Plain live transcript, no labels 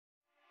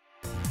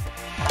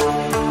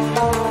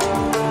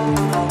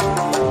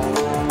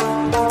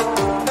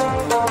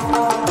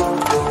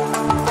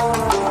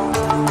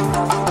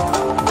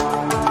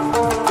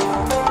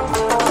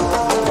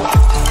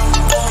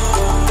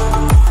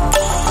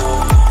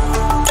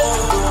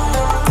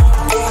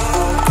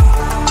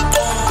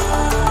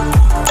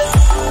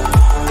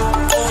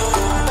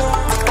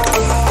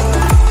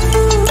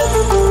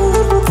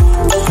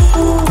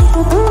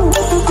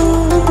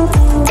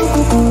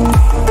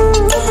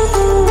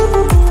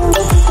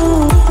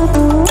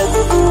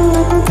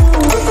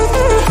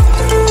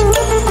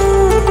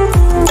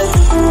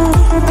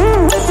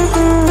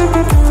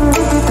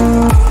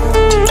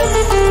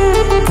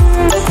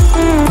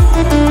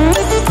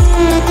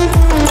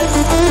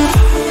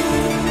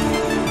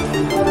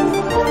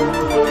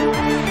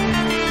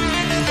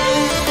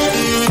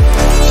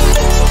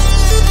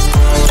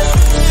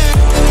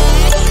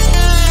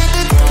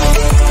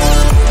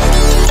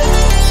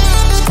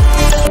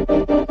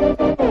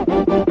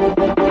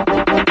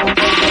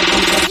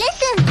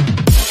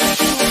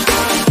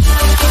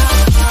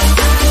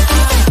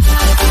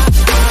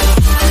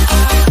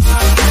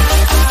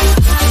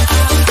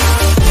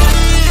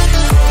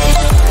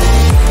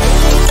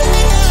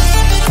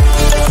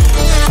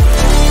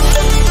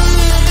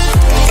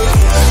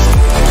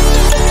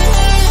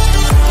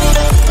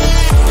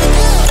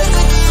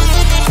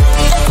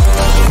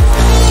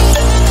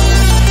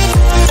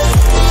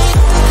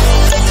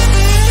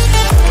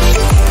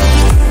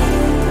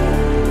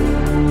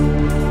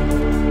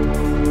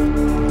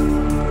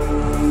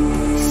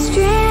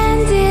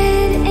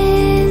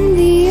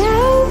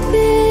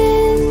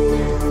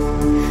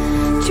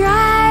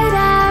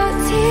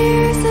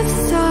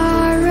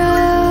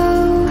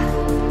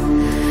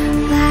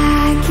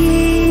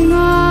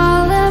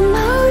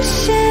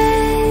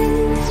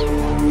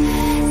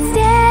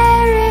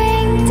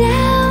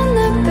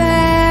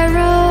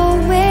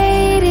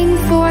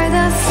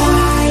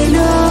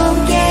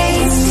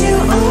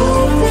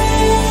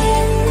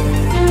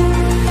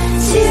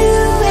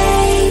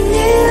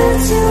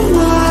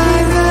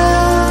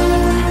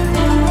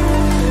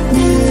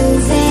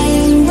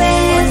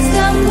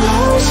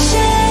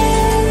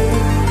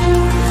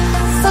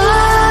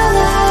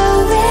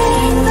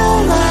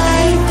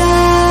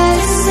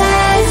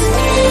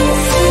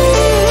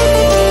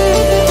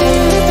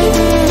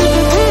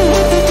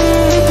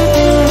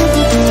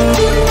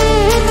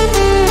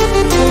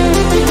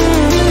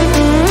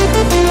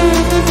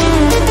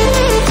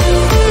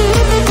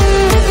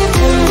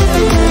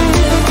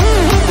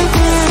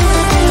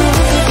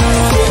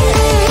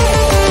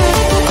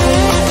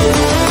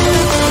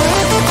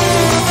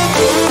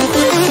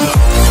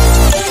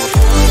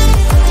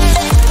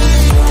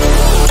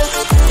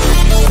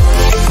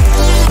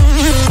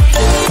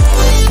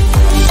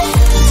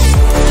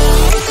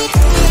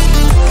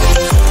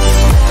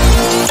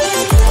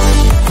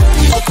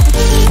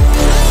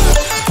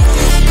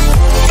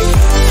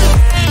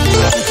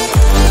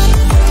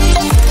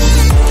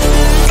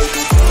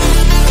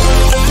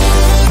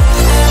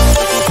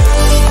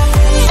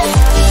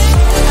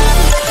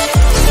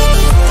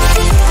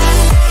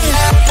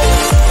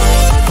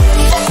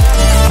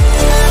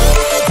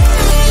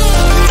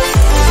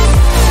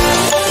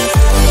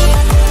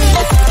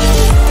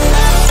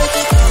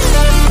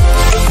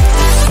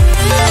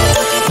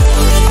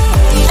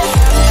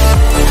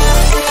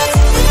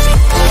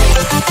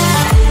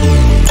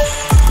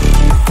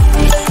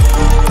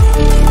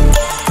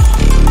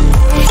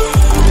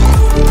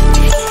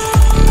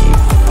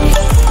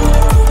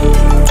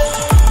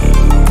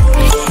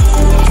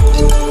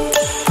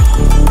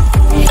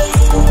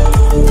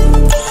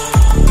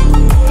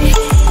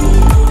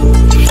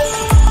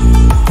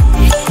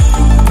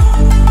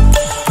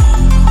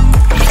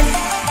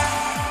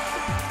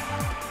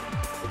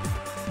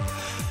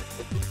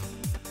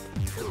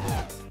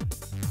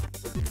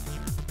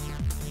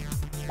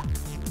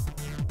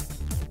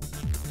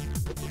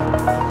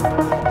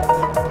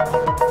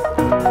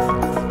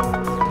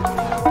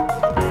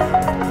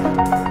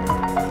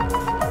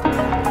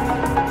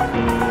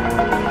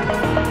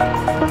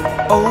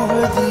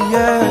Over the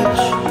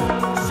edge,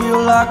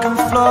 feel like I'm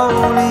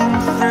floating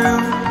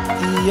through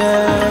the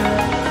air.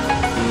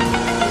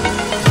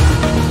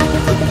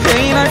 The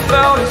pain I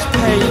felt is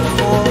paid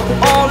for,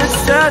 all is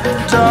said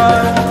and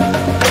done.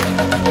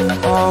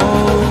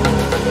 Oh,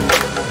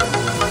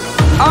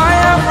 I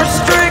am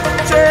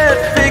restricted,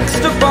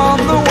 fixed upon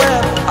the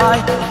web. I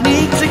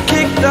need to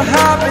kick the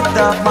habit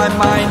that my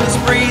mind is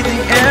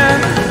breathing in.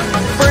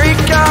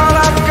 Break out,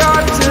 I've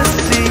got to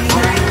see.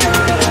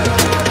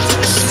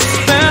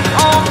 Spent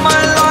all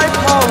my life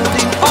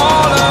holding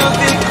all of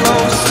it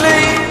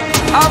closely.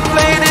 I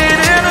played it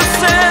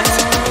innocent,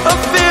 a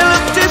feel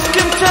of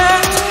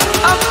discontent.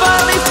 I'm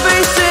finally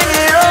facing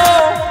it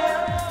all,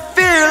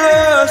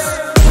 fearless.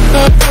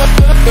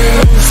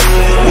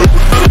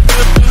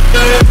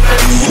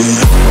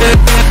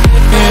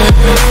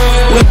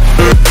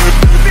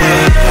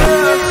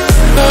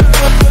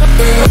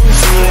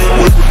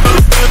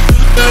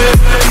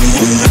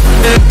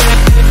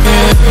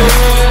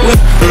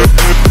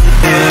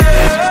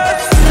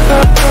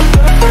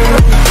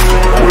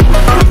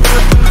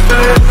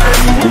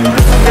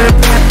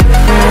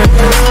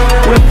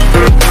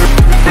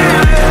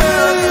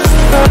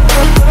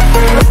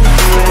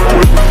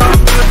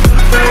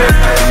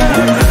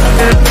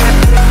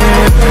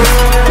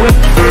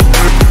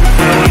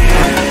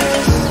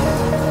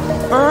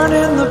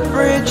 Burning the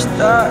bridge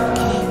that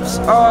keeps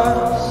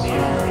us.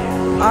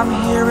 I'm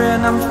here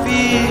and I'm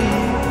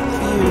fearless.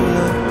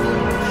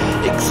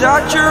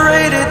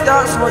 Exaggerated,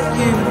 that's what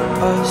you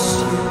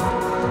assume.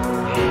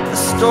 The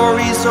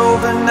story's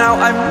over now,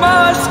 I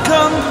must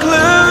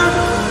conclude.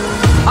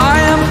 I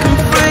am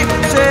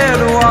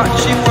conflicted,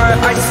 watching where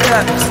I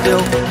step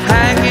still,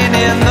 hanging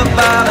in the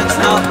balance.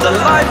 Not the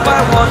life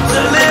I want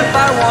to live,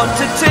 I want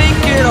to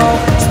take it all.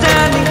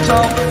 Standing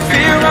tall,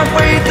 fear I've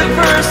weighed the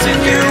person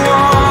you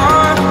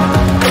are.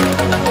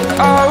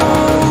 Oh,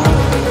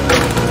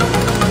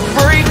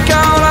 break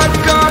out, I've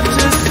got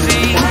to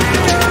see.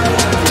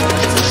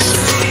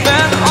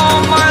 Spent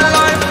all my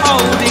life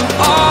holding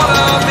all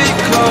of it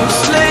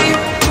closely.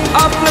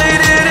 I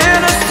played it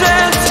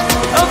innocent,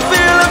 a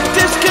feel of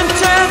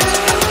discontent.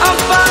 I'm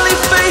finally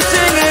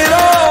facing it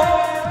all,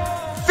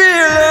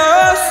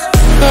 fearless.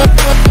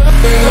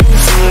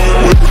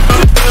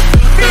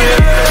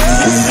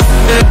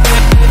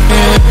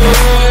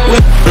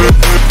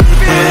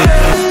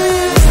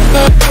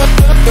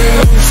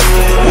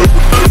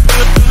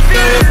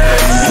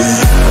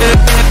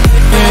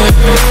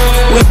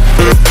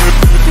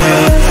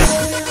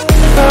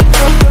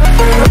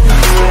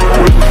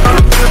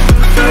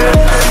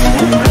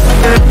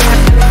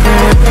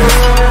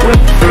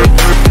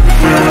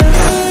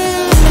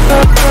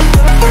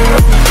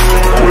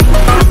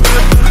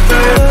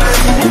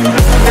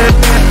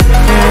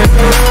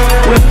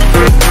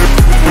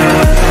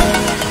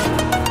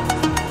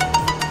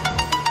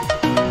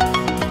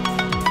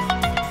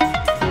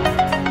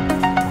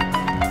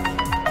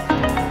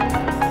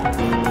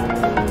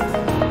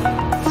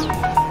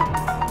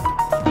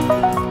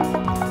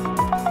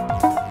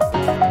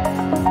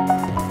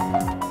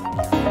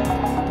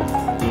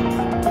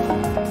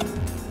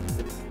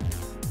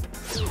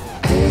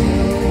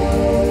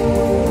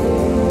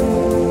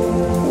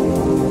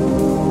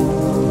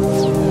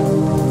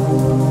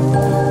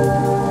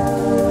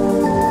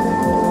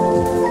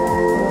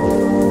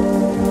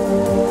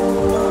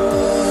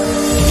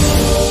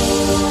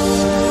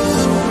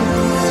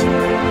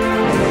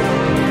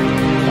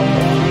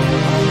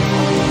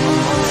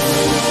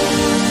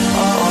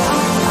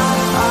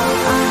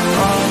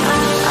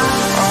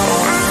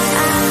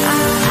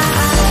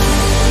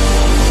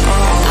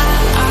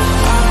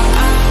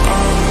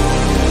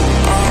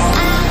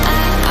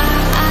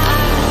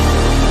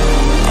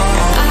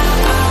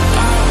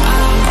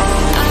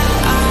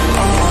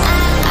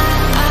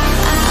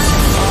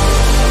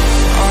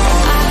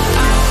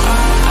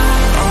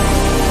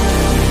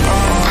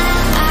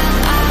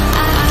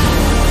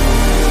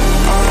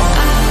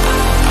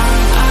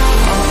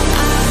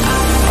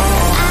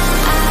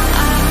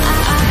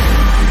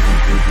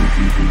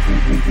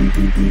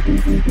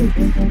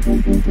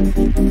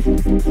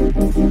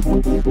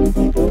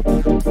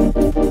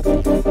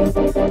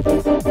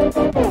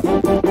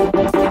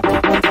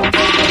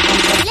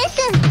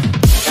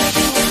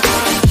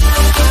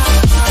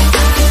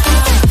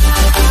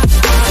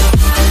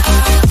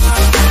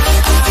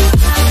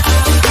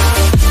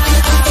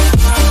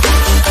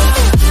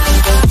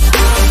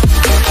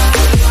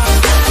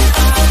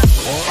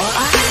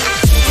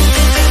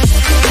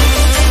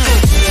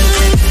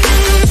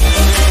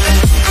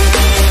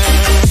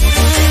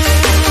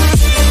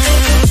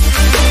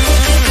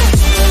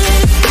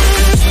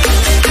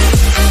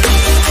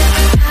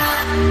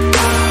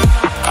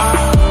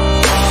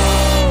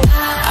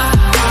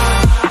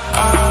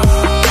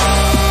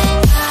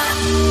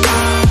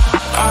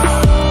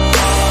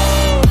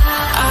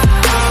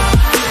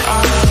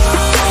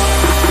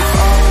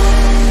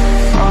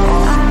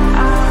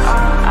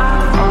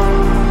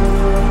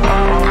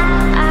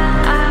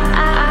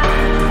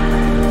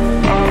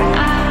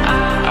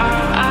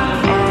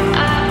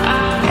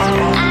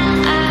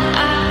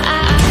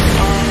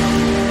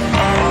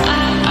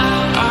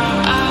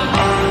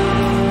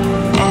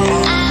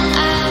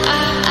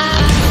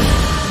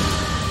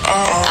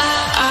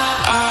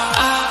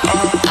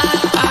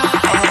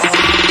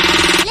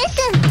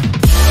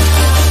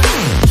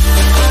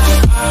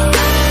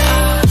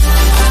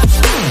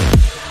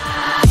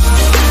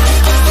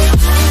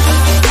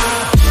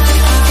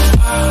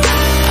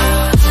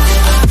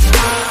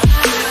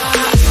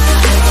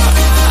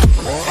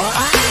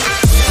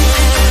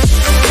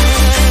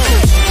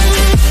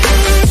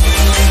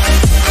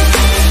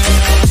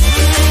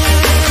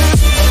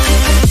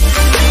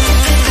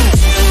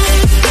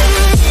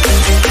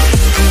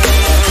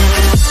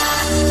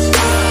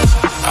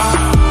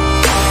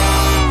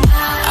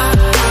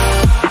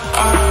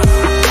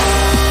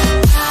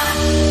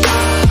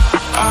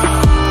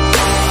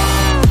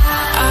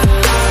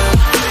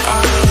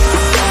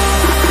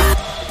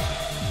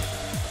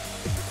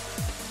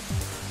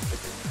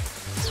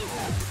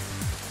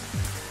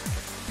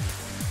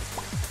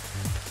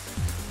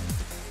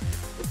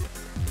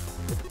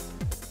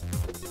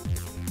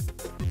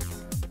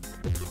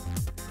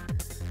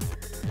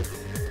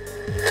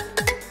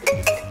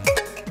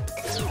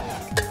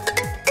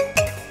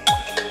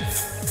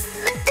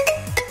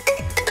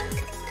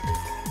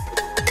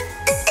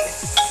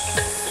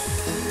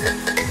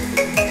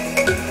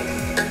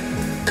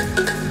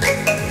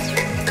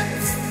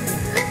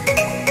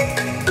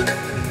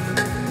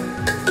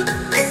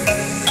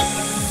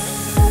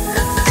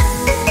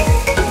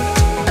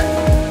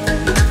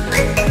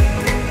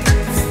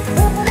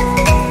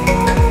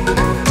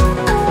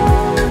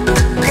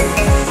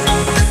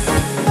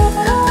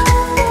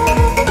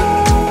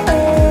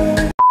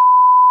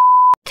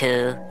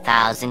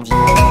 10,000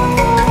 years.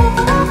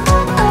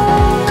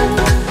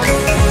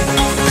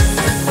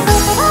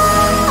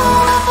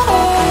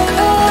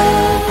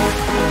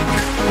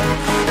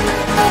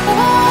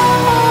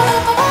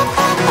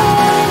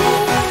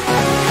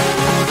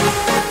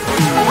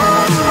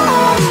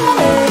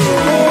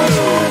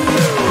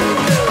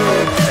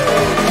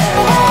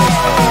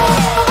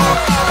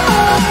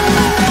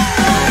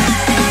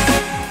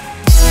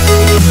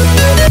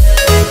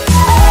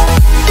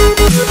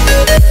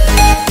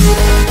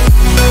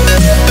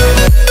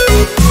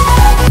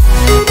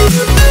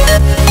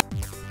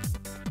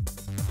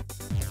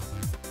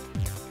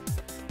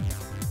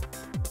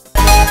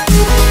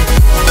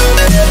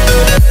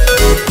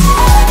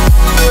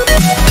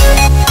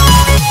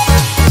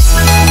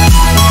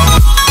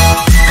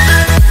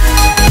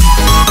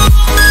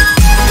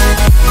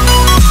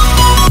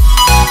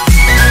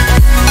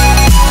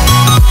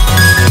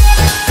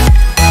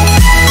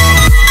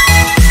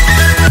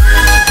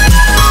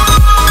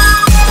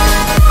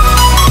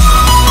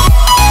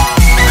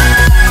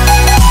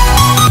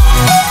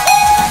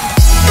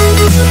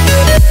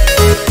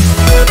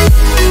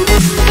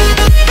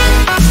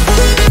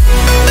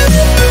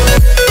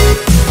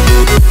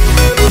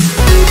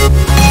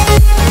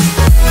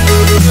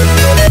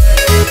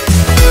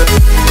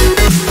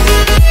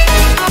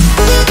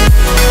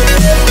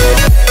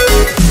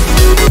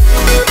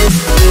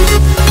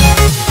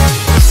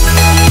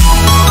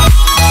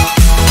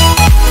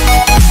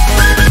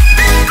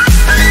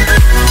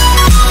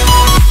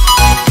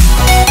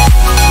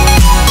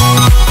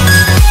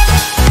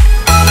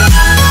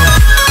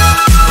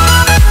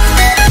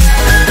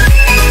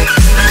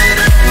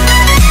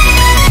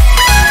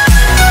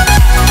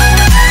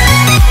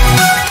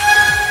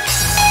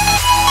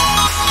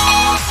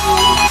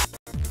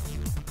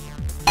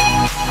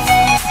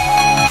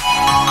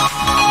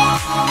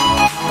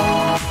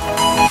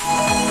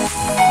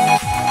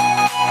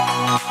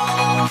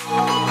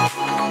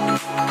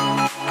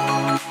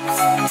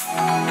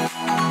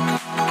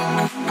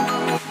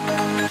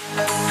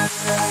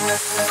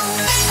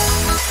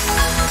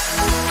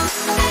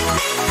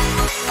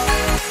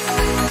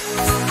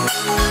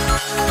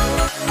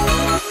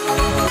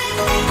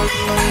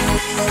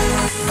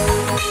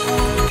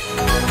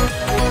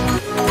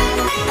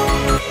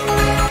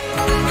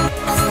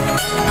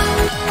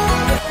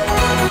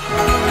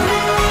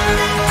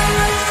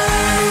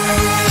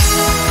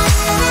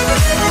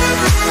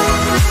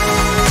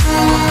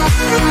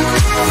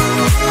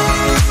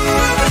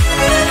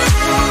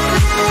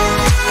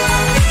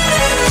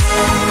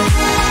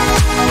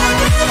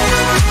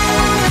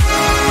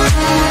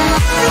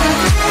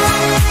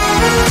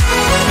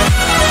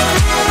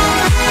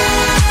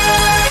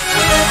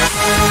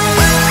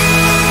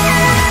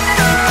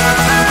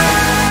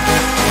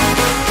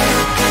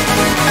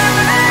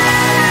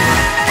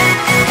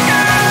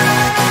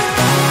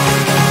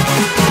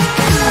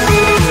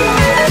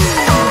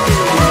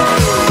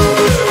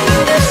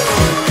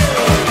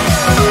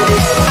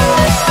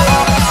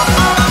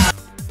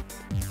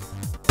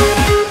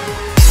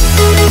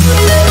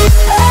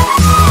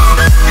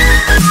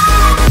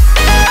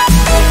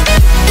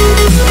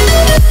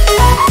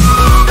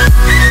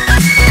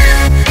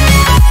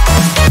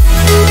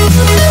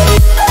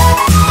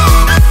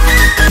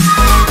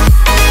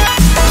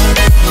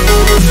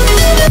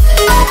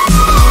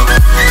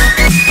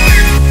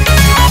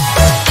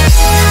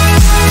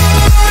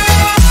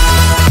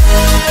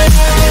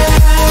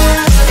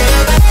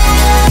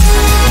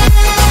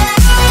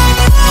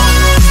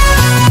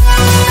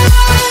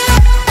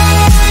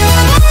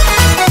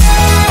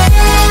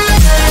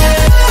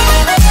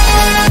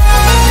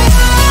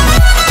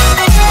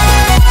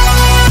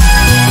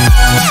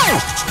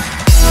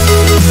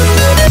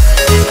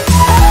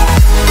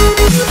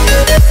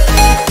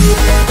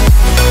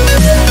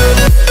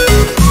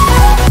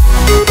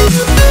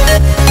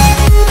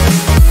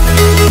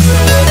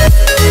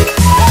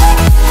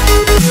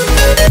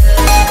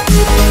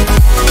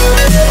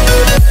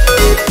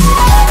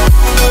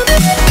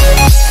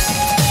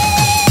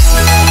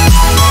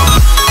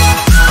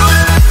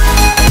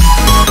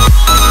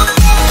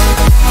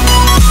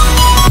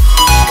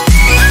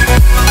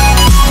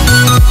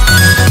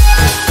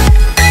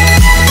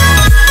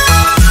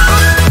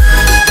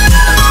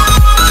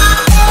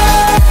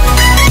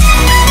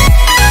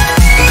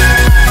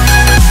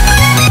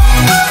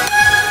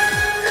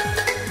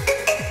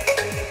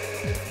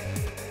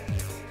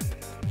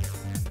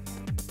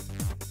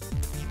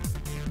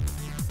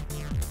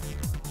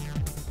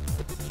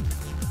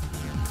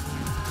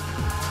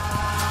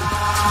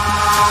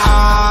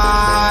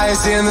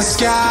 eyes in the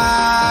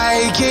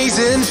sky,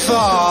 gazing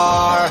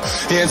far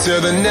into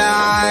the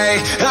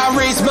night. I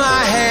raise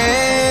my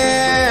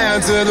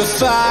hand to the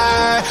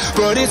fire,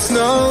 but it's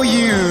no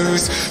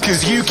use,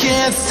 'cause you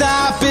can't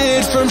stop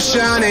it from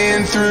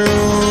shining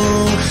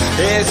through.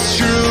 It's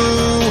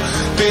true,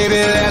 baby,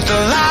 let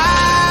the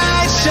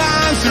light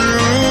shine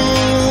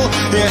through.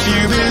 If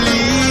you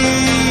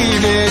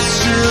believe it's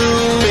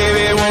true,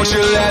 baby, won't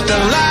you let the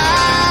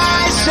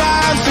light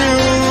shine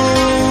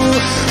through?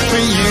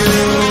 For you,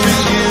 for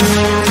you,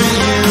 for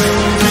you,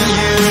 for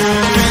you.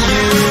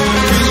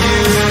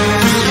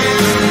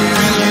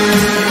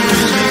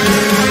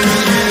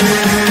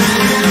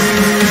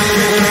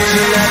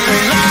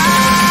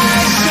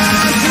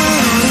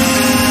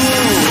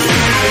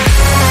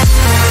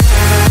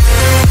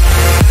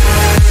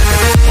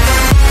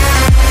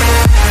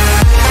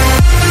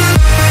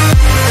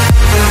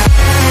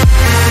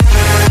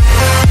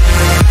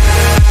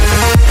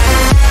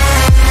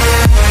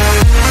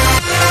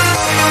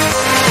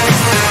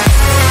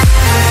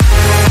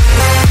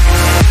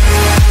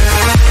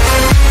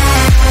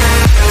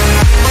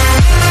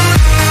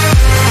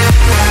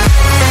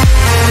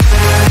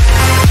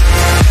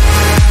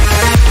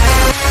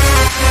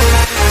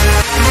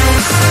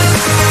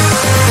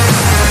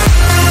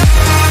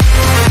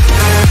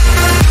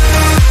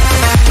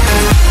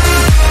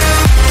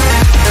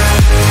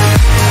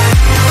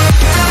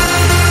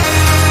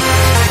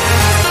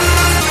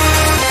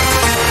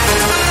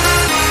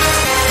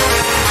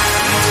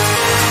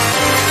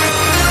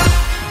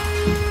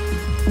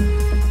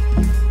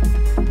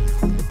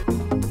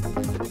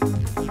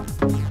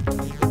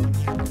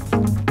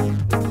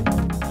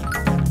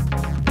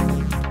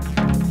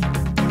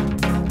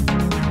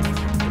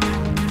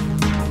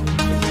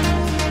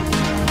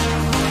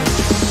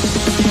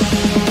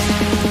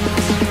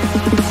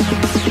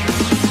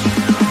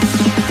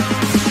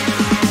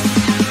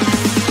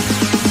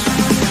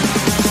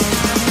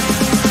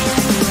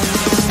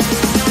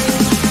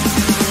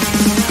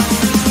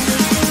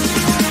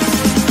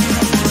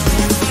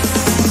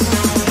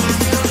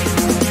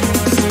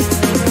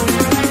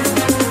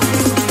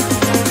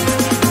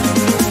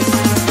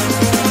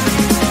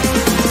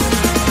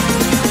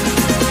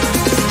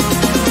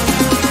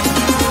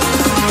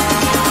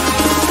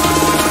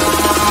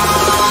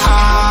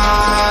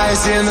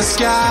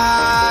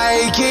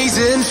 sky,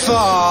 gazing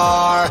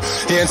far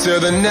into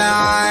the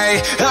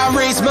night. I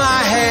raise my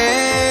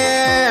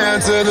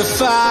hand to the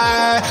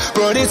fire,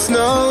 but it's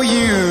no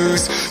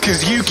use,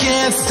 'cause you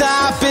can't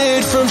stop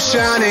it from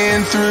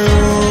shining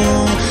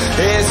through.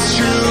 It's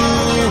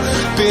true,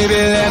 baby,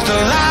 let the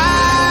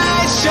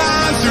light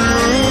shine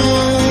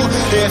through.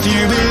 If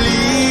you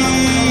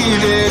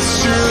believe it's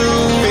true,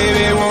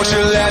 baby, won't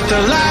you let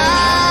the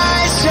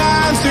light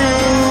shine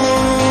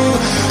through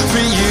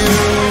for you,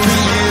 for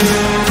you,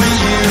 for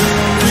you,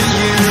 for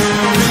you,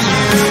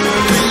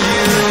 for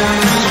you,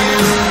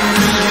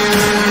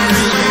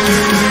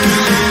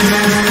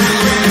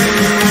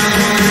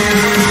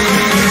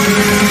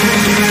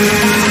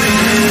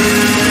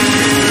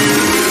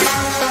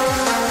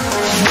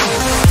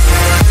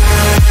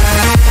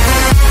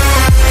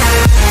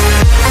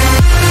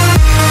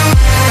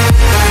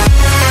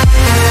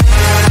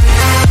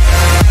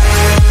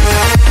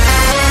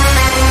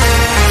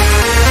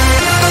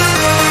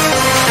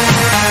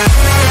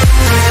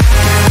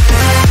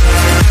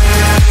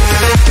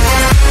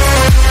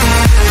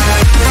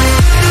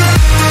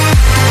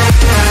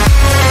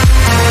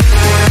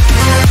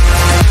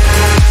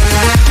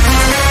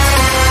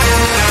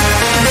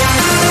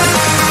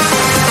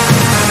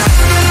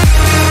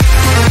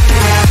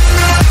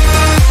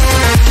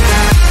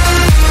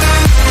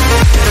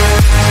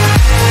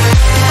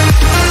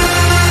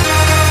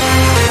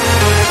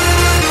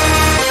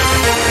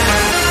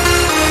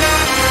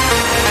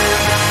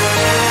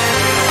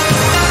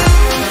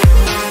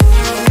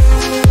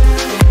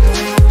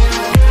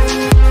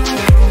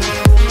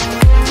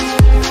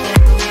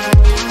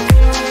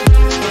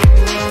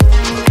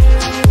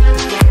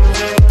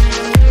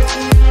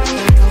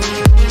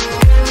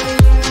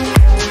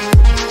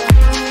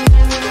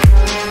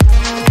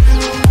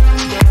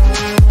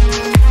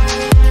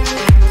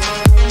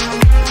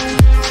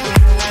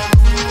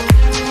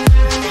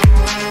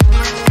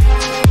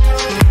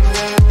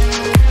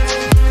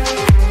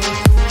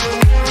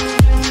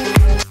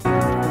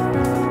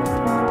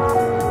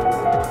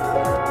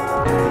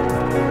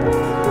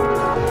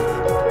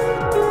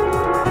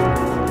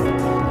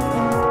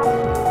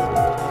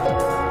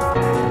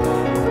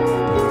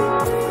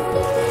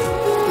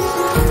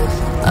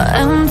 for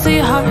empty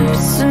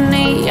hearts and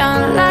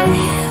neon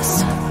lights,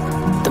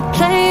 they're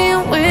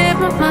playing with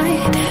my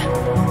mind.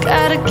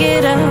 Gotta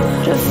get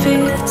out of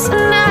here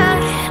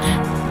tonight.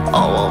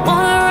 Oh, I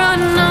wanna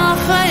run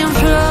off and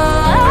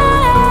fly,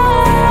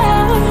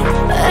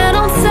 and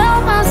I'll tell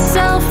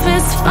myself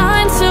it's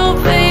fine to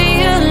be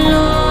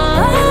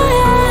alone,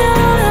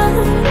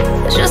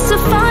 just to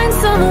find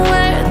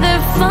somewhere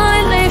that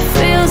finally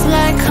feels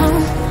like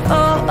home.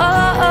 Oh,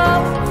 oh, oh.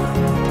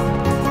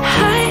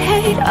 I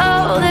hate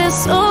all this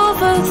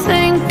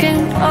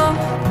overthinking. Oh,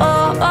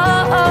 oh,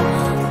 oh, oh.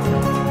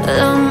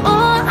 The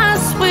more I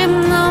swim,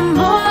 the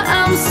more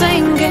I'm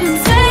sinking.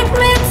 Take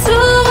me to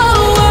a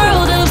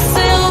world of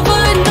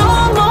silver. No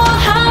more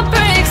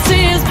heartbreaks,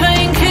 tears,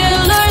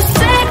 painkillers.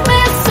 Take me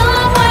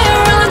somewhere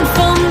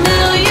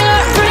unfamiliar.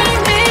 Bring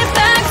me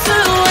back to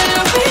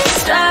where we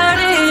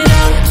started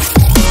out.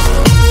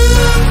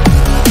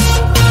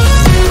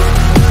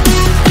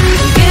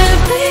 Get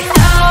me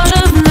out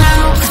of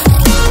now,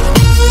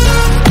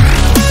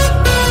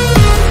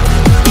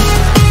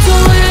 to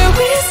where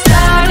we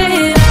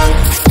started out.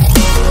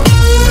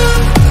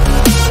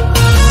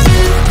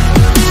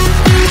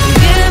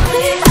 Get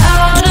me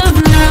out of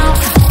now,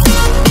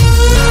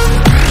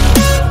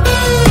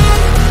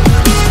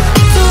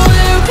 to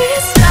where we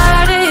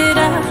started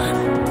out.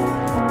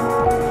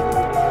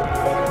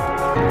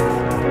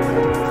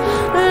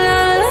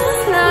 La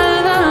la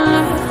la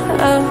la,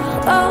 oh,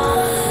 oh.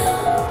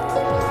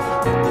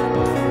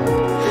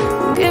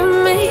 Get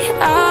me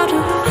out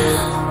of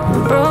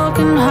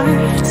broken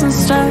hearts and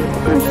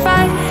starting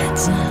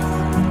fights,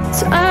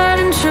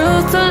 turning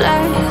truth to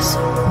lies.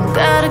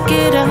 Gotta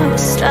get up,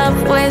 stop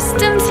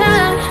wasting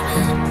time.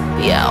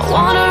 Yeah, I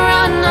wanna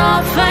run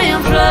off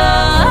and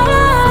fly,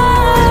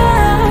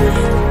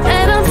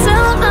 and I'll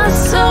tell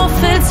myself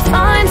it's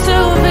fine to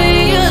be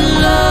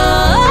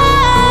alone,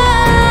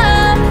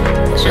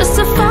 just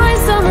to find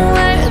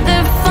somewhere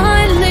that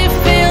finally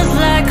feels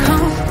like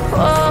home.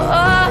 Oh,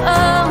 oh,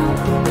 oh.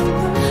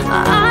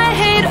 I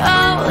hate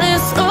all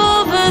this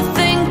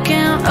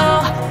overthinking.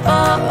 Oh,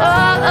 oh,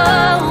 oh,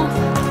 oh.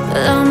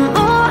 The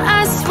more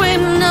I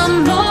swim, the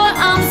more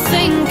I'm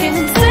sinking.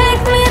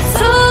 Take me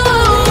to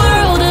a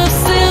world of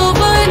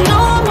silver.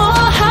 No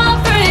more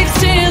heartbreaks,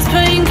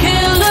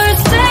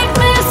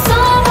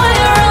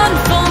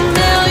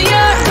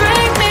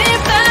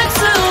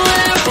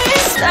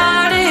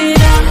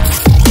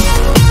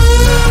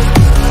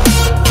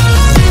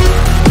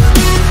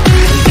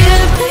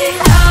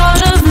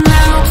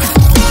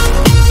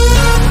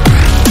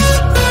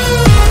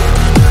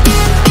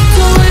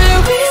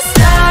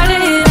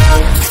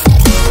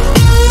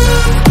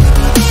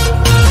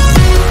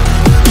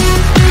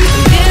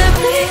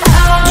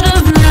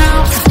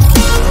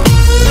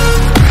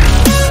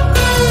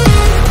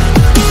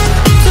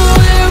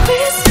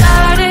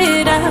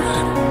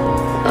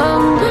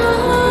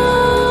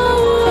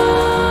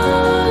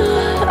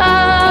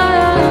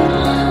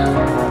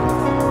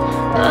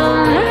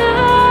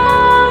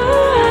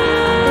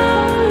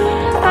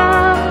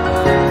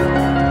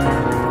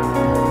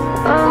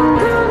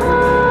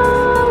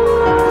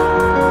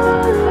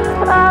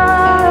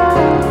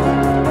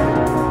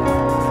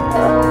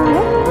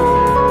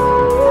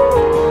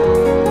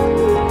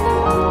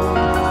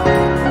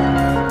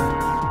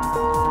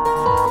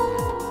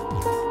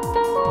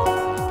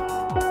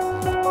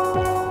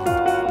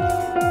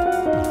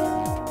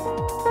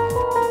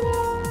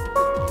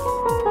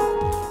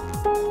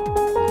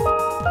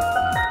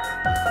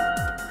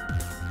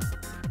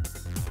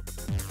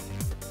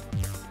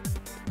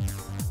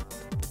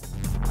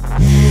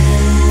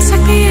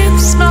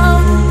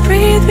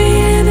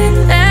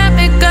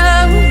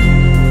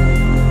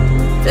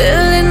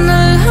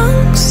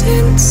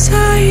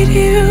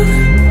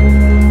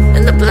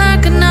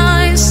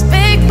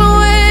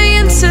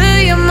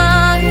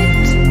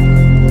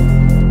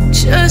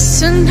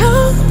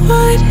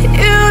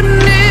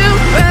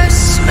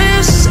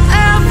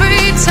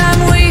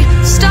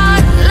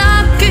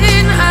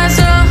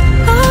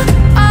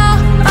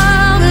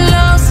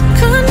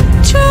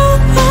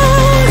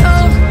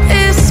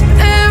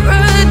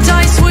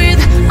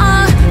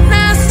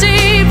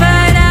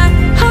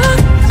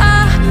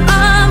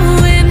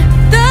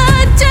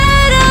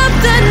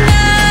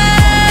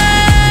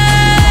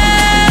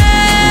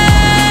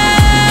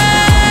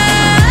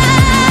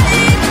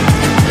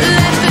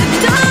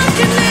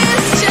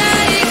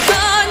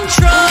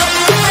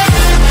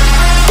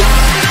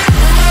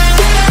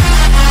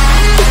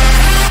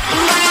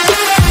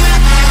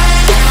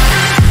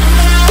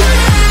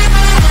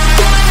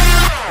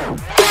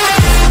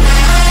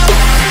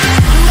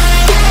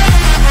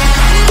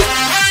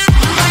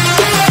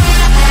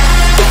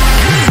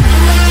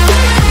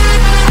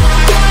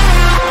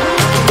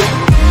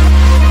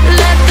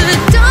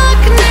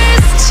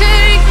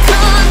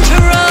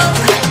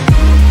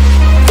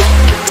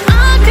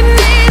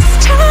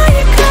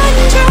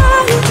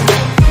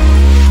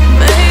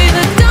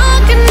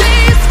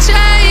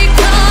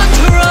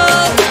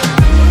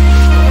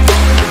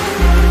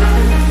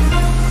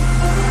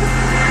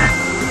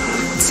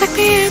 Take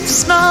me in the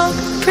smoke,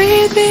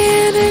 breathe me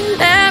in and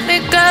let me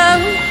go.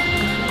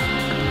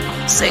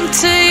 Sink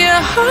to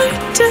your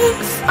heart to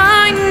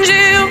find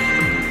you.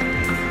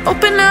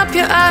 Open up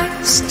your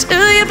eyes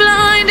till you're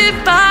blinded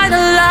by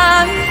the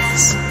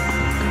lies,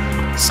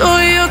 so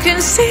you can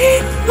see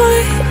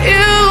what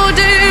you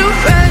do.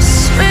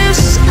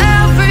 Restless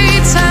every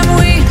time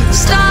we